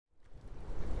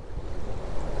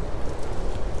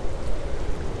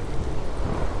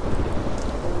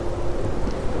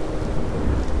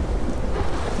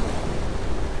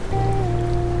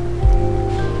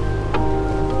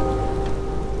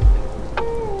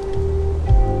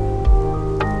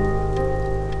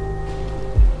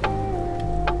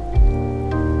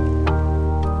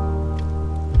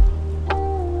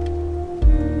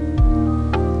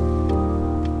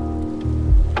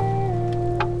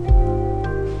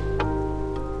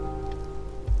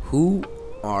Who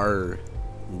are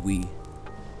we?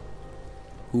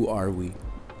 Who are we?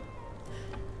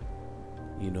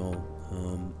 You know,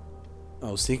 I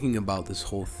was thinking about this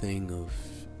whole thing of,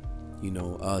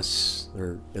 us,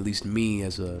 or at least me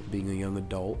as being a young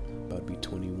adult, about to be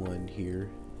 21 here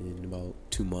in about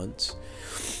 2 months.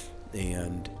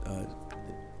 And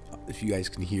if you guys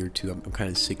can hear too, I'm kind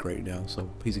of sick right now, so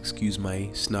please excuse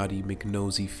my snotty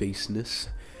McNosey faceness.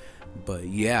 But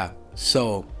yeah,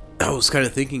 so I was kind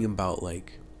of thinking about,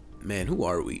 like, man, who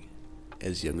are we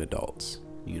as young adults?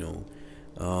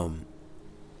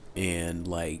 And,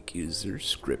 like, is there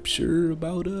scripture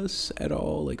about us at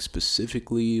all, like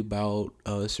specifically about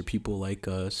us or people like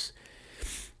us?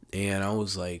 And I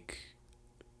was like,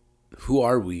 who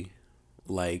are we,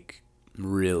 like,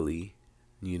 really?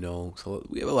 So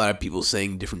we have a lot of people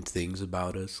saying different things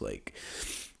about us, like,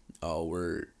 oh,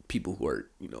 we're people who are,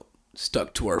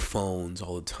 stuck to our phones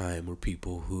all the time. We're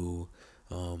people who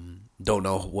don't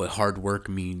know what hard work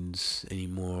means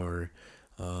anymore.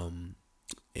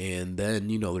 And then,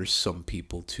 there's some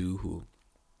people too who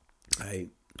I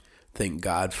thank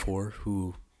God for,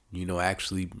 who,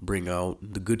 actually bring out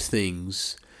the good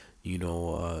things, in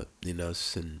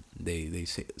us. And they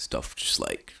say stuff just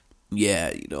like,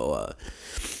 yeah,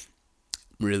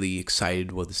 really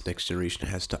excited what this next generation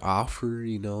has to offer,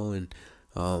 and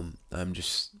I'm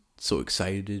just so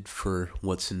excited for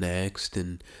what's next.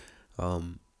 And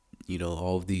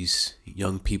all of these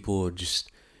young people are just,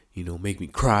 make me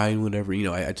cry and whatever.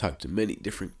 I talk to many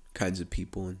different kinds of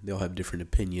people, and they all have different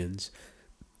opinions.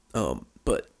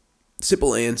 But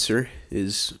simple answer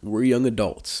is, we're young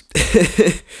adults.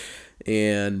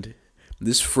 And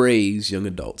this phrase, young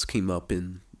adults, came up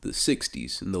in the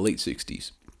 60s, in the late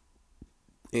 60s.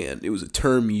 And it was a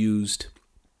term used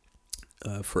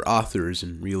for authors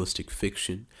in realistic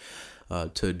fiction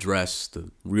to address the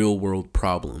real world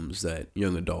problems that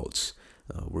young adults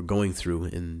were going through.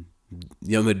 And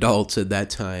young adults at that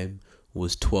time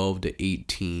was 12 to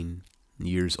 18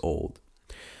 years old.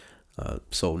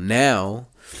 So now,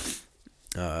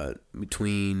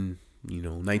 between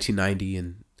 1990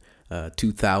 and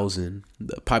 2000,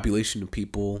 the population of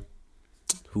people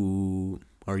who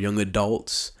are young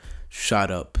adults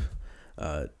shot up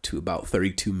to about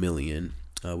 32 million,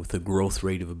 with a growth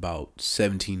rate of about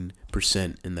 17%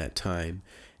 in that time.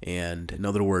 And in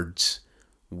other words,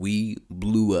 we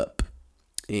blew up,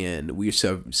 and we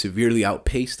severely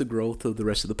outpaced the growth of the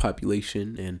rest of the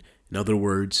population. And in other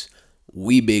words,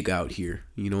 we big out here.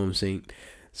 You know what I'm saying?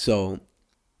 So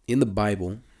in the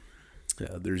Bible,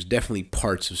 there's definitely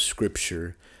parts of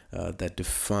scripture that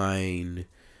define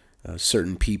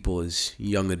certain people as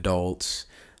young adults.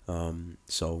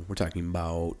 So we're talking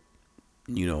about,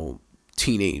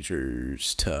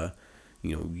 teenagers to,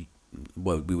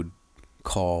 what we would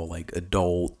call like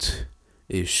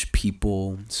adult-ish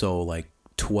people. So like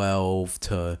 12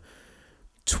 to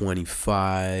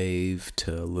 25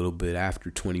 to a little bit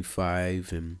after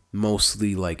 25, and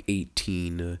mostly like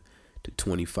 18 to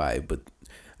 25. But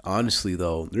honestly,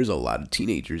 though, there's a lot of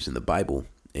teenagers in the Bible,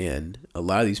 and a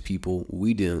lot of these people,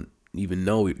 we didn't even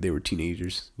know they were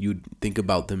teenagers. You'd think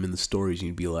about them in the stories, and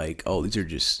you'd be like, oh, these are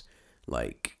just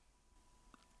like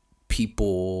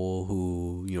people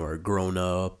who, are grown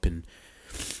up, and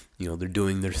they're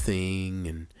doing their thing,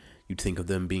 and you'd think of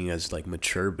them being as like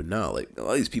mature. But no, like, a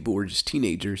lot of these people were just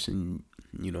teenagers and,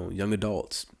 young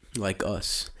adults like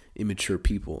us, immature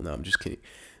people. No, I'm just kidding.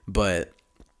 But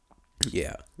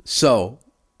yeah, so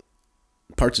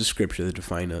parts of scripture that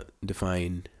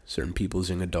define certain people as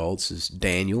young adults is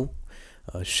Daniel,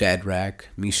 Shadrach,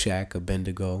 Meshach,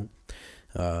 Abednego.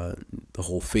 The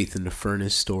whole faith in the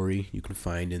furnace story you can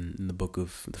find in the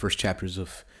first chapters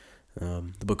of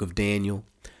the book of Daniel.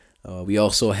 We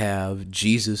also have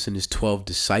Jesus and his 12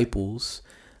 disciples,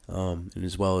 and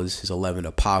as well as his 11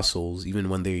 apostles. Even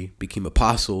when they became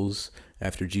apostles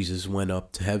after Jesus went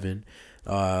up to heaven,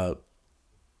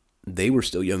 they were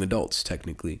still young adults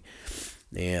technically.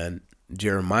 And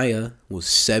Jeremiah was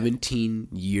 17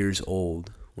 years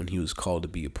old when he was called to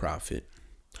be a prophet.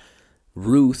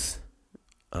 Ruth,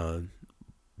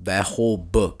 that whole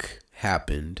book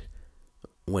happened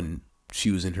when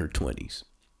she was in her 20s.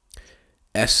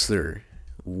 Esther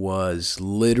was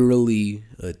literally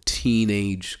a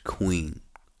teenage queen.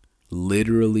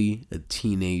 Literally a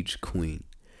teenage queen.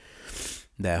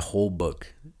 That whole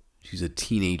book, she's a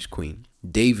teenage queen.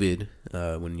 David,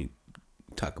 when you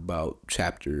talk about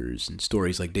chapters and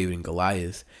stories like David and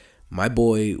Goliath, my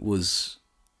boy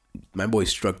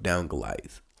struck down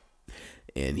Goliath,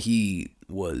 and he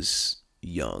was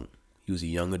young. He was a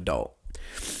young adult.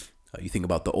 You think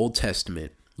about the Old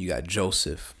Testament, you got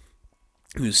Joseph.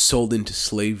 He was sold into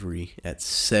slavery at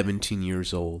 17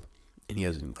 years old, and he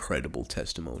has an incredible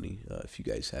testimony. If you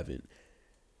guys haven't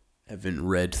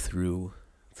read through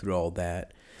all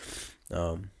that,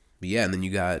 but yeah, and then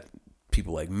you got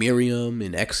people like Miriam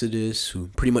in Exodus, who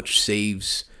pretty much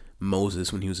saves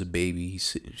Moses when he was a baby.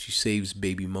 She saves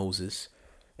baby Moses,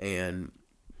 and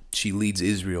she leads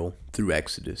Israel through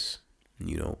Exodus.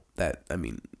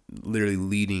 Literally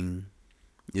leading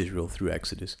Israel through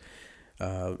Exodus.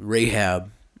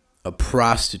 Rahab, a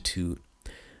prostitute.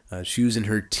 She was in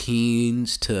her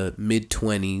teens to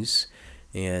mid-20s,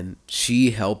 and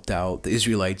she helped out the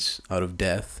Israelites out of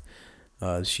death.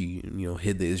 She,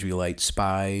 hid the Israelite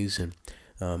spies, and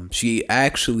she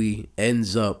actually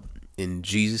ends up in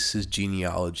Jesus'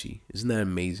 genealogy. Isn't that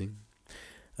amazing?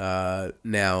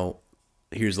 Now,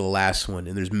 here's the last one,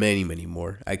 and there's many, many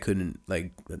more. I couldn't,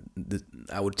 I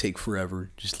would take forever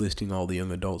just listing all the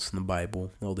young adults in the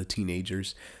Bible, all the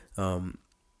teenagers.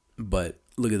 But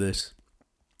look at this.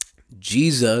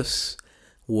 Jesus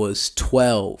was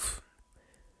 12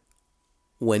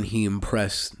 when he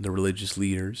impressed the religious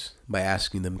leaders by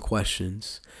asking them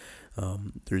questions.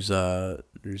 There's a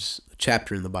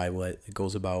chapter in the Bible that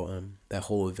goes about that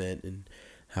whole event and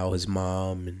how his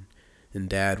mom and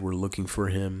dad were looking for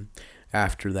him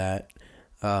after that.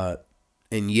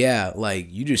 And yeah,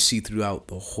 you just see throughout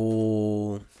the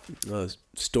whole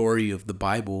story of the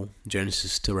Bible,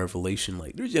 Genesis to Revelation,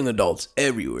 there's young adults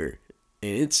everywhere,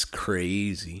 and it's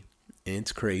crazy.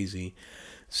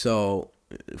 So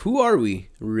who are we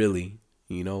really?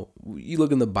 You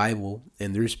look in the Bible,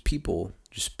 and there's people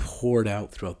just poured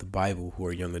out throughout the Bible who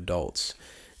are young adults,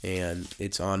 and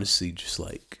it's honestly just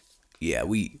yeah,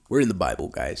 we're in the Bible,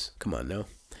 guys. Come on now.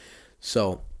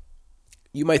 So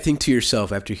you might think to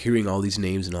yourself, after hearing all these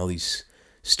names and all these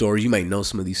stories, you might know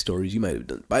some of these stories. You might have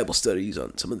done Bible studies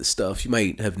on some of this stuff. You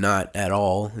might have not at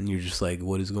all, and you're just like,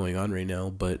 what is going on right now?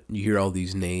 But you hear all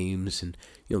these names, and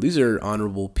these are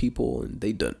honorable people, and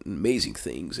they've done amazing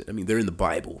things. I mean, they're in the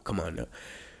Bible. Come on now.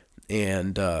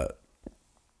 And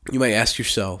you might ask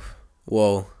yourself,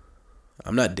 well,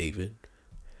 I'm not David.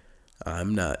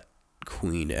 I'm not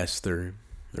Queen Esther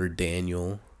or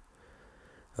Daniel.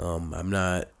 I'm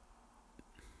not,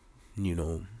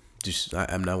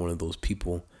 I'm not one of those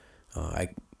people. I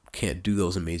can't do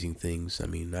those amazing things. I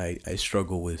mean, I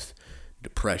struggle with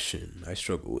depression. I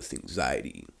struggle with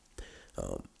anxiety.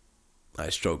 I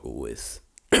struggle with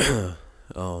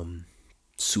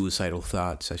suicidal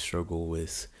thoughts. I struggle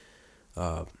with,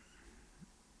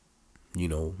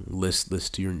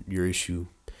 list your issue,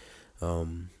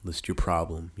 list your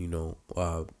problem,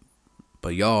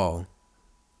 but y'all,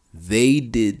 they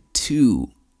did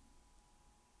too.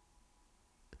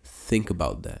 Think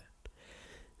about that.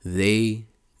 They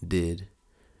did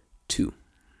too.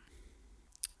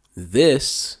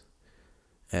 This,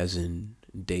 as in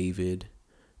David,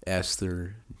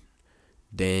 Esther,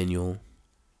 Daniel,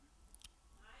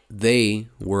 they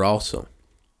were also.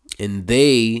 And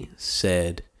they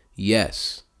said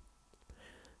yes.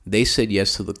 They said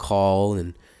yes to the call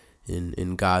and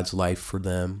in God's life for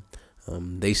them.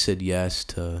 They said yes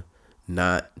to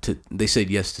they said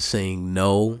yes to saying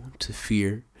no to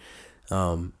fear.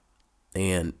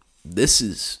 And this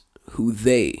is who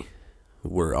they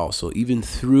were also, even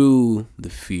through the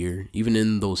fear, even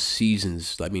in those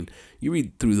seasons. I mean, you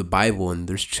read through the Bible and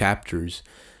there's chapters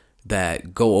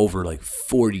that go over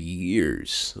 40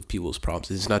 years of people's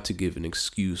problems. It's not to give an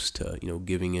excuse to,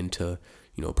 giving into,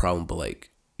 a problem, but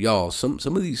y'all, some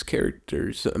of these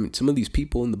characters, some of these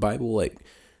people in the Bible,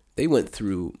 they went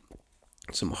through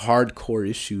some hardcore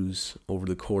issues over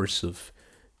the course of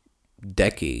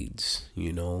decades.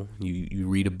 You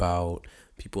read about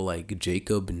people like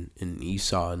Jacob and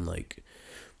Esau, and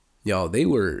y'all, they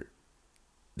were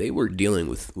dealing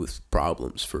with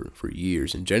problems for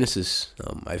years. In Genesis,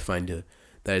 I find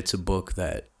that it's a book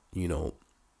that,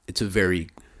 it's a very,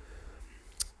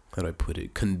 how do I put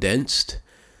it, condensed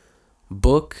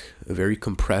book, a very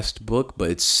compressed book,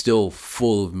 but it's still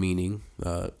full of meaning,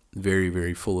 very,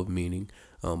 very full of meaning.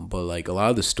 But a lot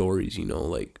of the stories,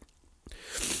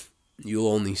 you'll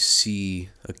only see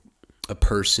a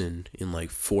person in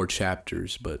 4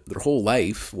 chapters, but their whole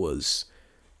life was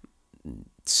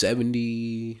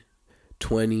 70,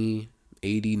 20,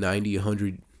 80, 90,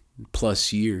 100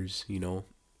 plus years,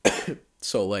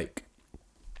 So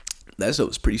that stuff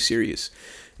was pretty serious,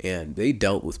 and they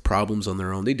dealt with problems on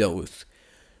their own. They dealt with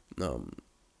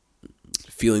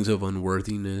feelings of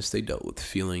unworthiness. They dealt with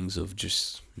feelings of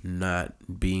just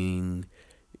not being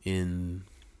in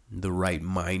the right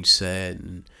mindset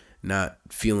and not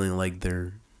feeling like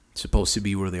they're supposed to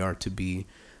be where they are to be.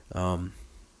 And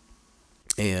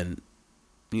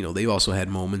they've also had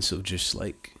moments of just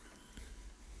like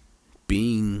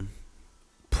being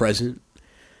present,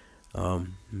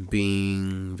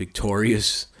 being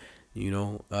victorious,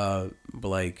 but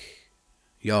like,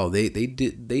 yo, they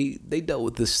dealt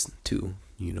with this too,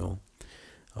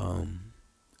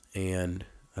 and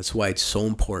that's why it's so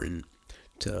important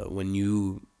to, when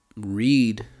you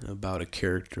read about a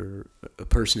character, a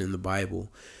person in the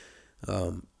Bible,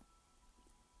 don't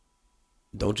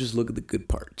just look at the good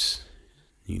parts.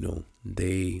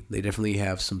 They definitely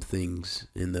have some things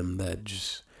in them that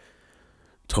just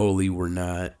totally were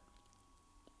not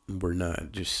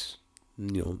just,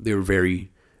 they were very,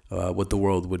 what the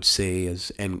world would say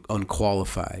as and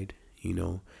unqualified.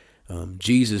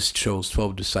 Jesus chose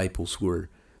 12 disciples who were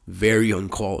very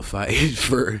unqualified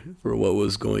for what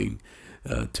was going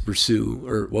to pursue,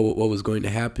 or what was going to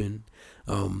happen.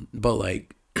 But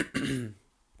like,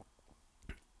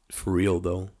 for real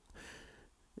though,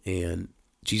 and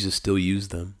Jesus still used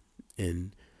them.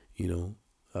 And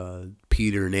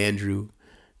Peter and Andrew,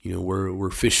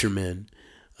 were fishermen,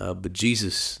 but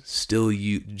Jesus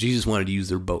wanted to use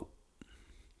their boat.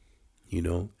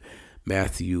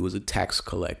 Matthew was a tax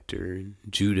collector, and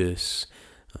Judas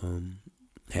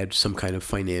had some kind of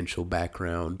financial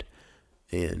background,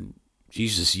 and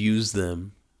Jesus used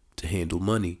them to handle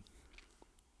money.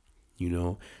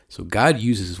 So God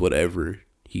uses whatever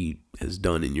He has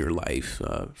done in your life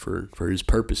for His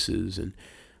purposes, and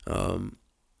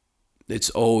it's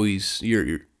always,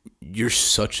 you're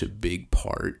such a big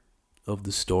part of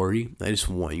the story. I just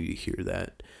want you to hear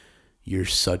that. You're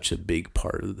such a big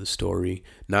part of the story,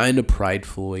 not in a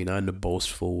prideful way, not in a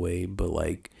boastful way, but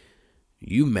like,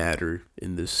 you matter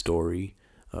in this story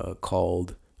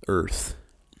called Earth.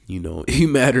 You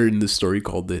matter in this story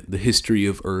called the history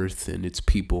of Earth and its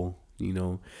people.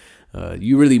 You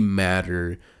really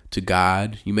matter to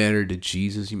God. You matter to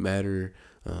Jesus. You matter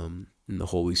in the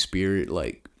Holy Spirit.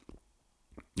 Like,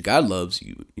 God loves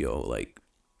you. Like,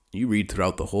 you read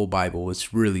throughout the whole Bible,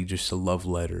 it's really just a love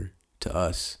letter to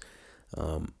us.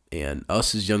 And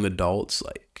us as young adults,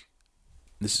 like,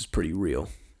 this is pretty real.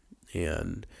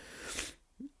 And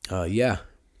yeah.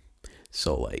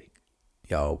 So like,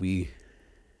 y'all, we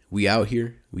out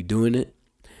here, we doing it.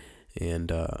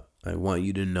 And I want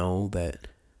you to know that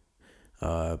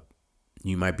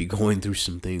you might be going through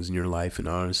some things in your life, and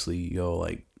honestly,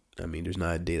 like, I mean, there's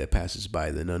not a day that passes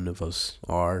by that none of us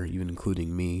are, even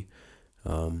including me.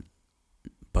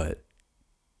 But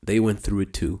they went through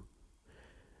it too.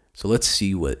 So let's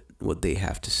see what they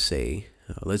have to say.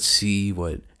 Let's see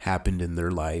what happened in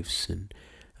their lives, and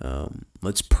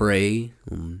let's pray,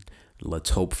 and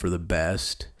let's hope for the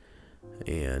best.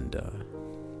 And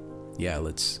yeah,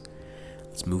 let's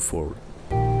move forward.